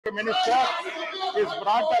Honorable Minister is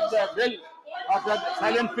brought up the bill of the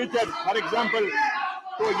silent features, for example,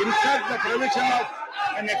 to insert the provision of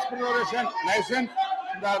an exploration license,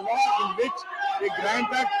 the law in which we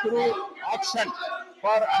granted through auction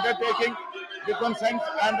for undertaking reconnaissance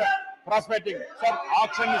and prospecting. Sir,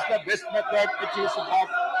 auction is the best method which is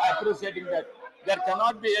appreciating that. There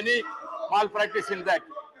cannot be any malpractice in that.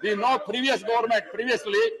 We know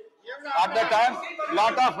previously, at the time,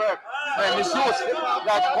 lot of misuse,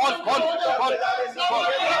 that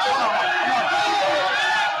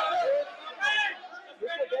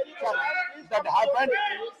that happened.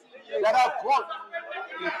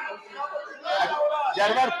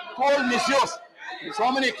 There were coal misuse.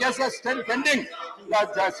 So many cases still pending.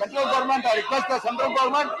 The central government, I request the central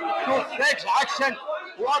government to take action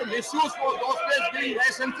for misuse for those states giving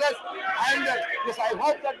licenses, and this I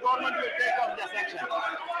hope that government will take up this action.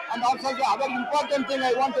 And also the other important thing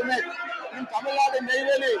I want to make, in Tamil Nadu,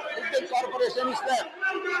 Neyveli District Corporation is there.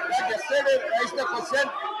 That yesterday raised the question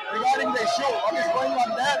regarding the issue, what is going on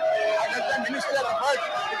there, and let the minister refer,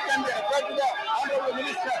 it can be referred to the Honorable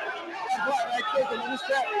Minister. Therefore, I request the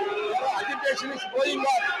minister, agitation is going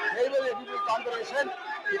on, Neyveli District Corporation,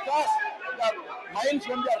 because the mines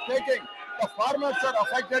when they are taking, the farmers are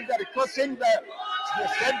affected. They are requesting the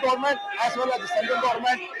state government as well as the central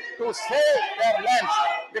government to save their lands.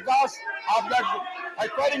 Because of that,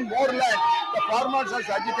 acquiring more land, the farmers are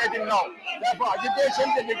agitating now. Therefore,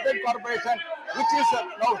 agitation, the District Corporation, which is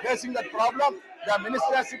now facing that problem, the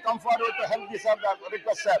minister has to come forward to help this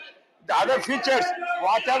request, sir. The other features,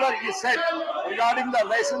 whatever he said regarding the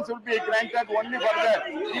license will be granted only for the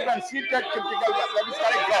even seated critical. That is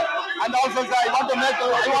correct, sir. And also, sir, I want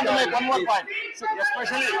to make one more point. So,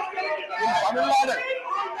 especially in Tamil Nadu,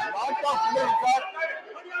 lot of mills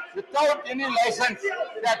without any license,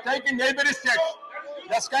 they are taking neighboring states.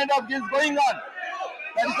 This kind of things going on.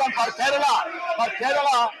 That is on for Kerala. For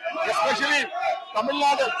Kerala, especially Tamil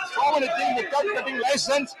Nadu, so many things without getting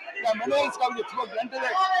license. The minerals come with granted.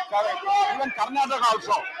 Even Karnataka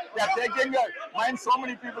also, they are taking mines. So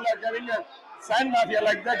many people are getting sand mafia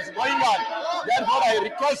like that is going on. Therefore, I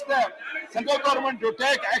request the central government to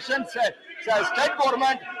take action. Say, state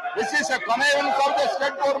government, this is a connivance of the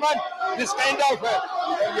state government. This kind of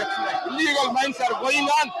illegal mines are going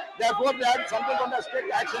on. Therefore, the central government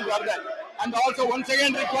take action for that. And also, once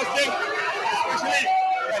again, requesting, especially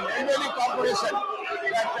the Neyveli Corporation,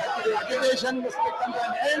 that the agitation must come to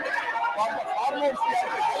an end. For the farmers, we have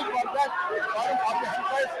to fight for that. For the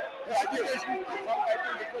helpers, the agitation is request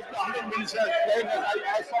the Honorable Minister.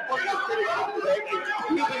 I support this spirit.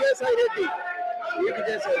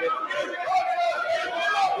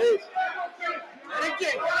 Please.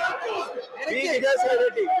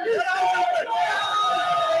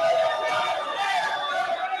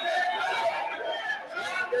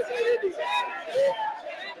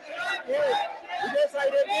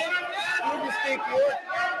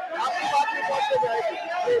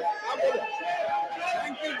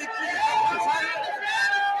 Thank you, Deputy Sir.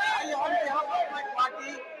 I, on behalf of my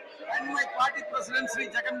party and my party president, Sri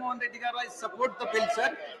Jagan Mohan Reddy Garu, I support the bill,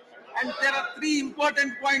 sir. And there are three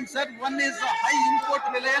important points, sir. One is high import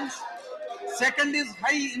reliance. Second is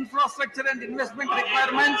high infrastructure and investment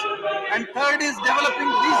requirements. And third is developing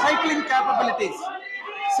recycling capabilities.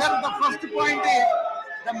 Sir, the first point is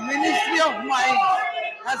the Ministry of Mines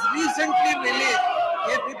has recently released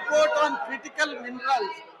a report on critical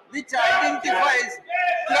minerals which identifies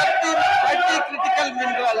 30 critical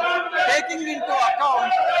minerals, taking into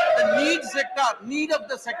account the need of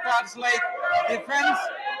the sectors like defense,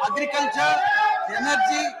 agriculture,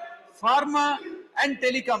 energy, pharma, and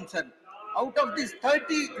telecom, sir. Out of these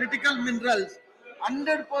 30 critical minerals,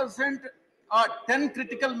 100% or 10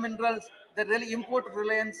 critical minerals, the import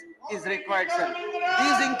reliance is required, sir.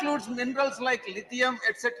 These includes minerals like lithium,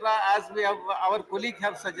 etc., as we have our colleague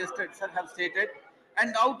have suggested, sir, have stated.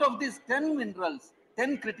 And out of these 10 minerals,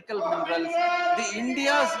 10 critical minerals, the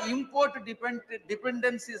India's import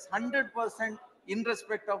dependence is 100% in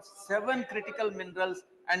respect of 7 critical minerals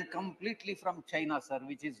and completely from China, sir,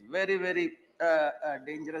 which is very, very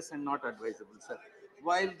dangerous and not advisable, sir.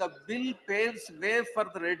 While the bill paves way for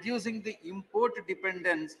the reducing the import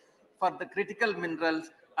dependence for the critical minerals,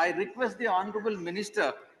 I request the Honorable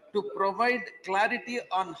Minister to provide clarity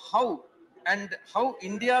on how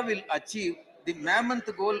India will achieve the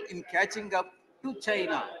mammoth goal in catching up to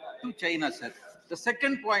China, sir. The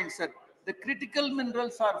second point, sir, the critical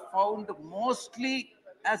minerals are found mostly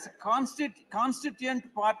as a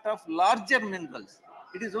constituent part of larger minerals.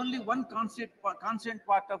 It is only one constant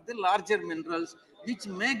part of the larger minerals, which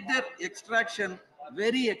make their extraction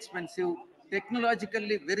very expensive,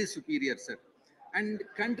 technologically very superior, sir. And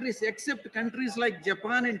countries, except countries like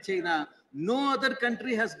Japan and China, no other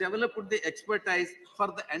country has developed the expertise for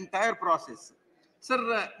the entire process.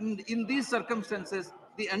 Sir, in these circumstances,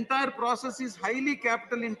 the entire process is highly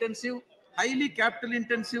capital intensive,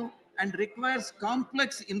 and requires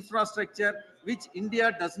complex infrastructure, which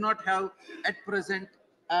India does not have at present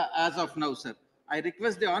as of now, sir. I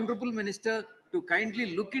request the Honorable Minister to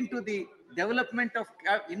kindly look into the development of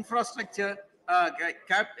infrastructure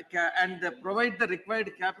and provide the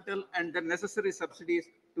required capital and the necessary subsidies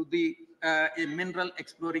to the mineral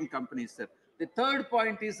exploring companies, sir. The third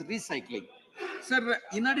point is recycling. Sir,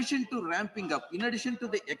 in addition to ramping up, in addition to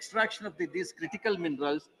the extraction of these critical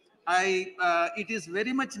minerals, it is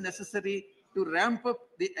very much necessary to ramp up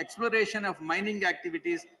the exploration of mining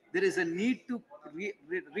activities. There is a need to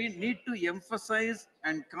need to emphasize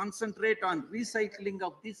and concentrate on recycling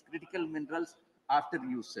of these critical minerals after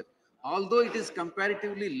use, sir. Although it is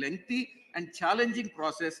comparatively lengthy and challenging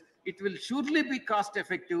process, it will surely be cost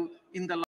effective in the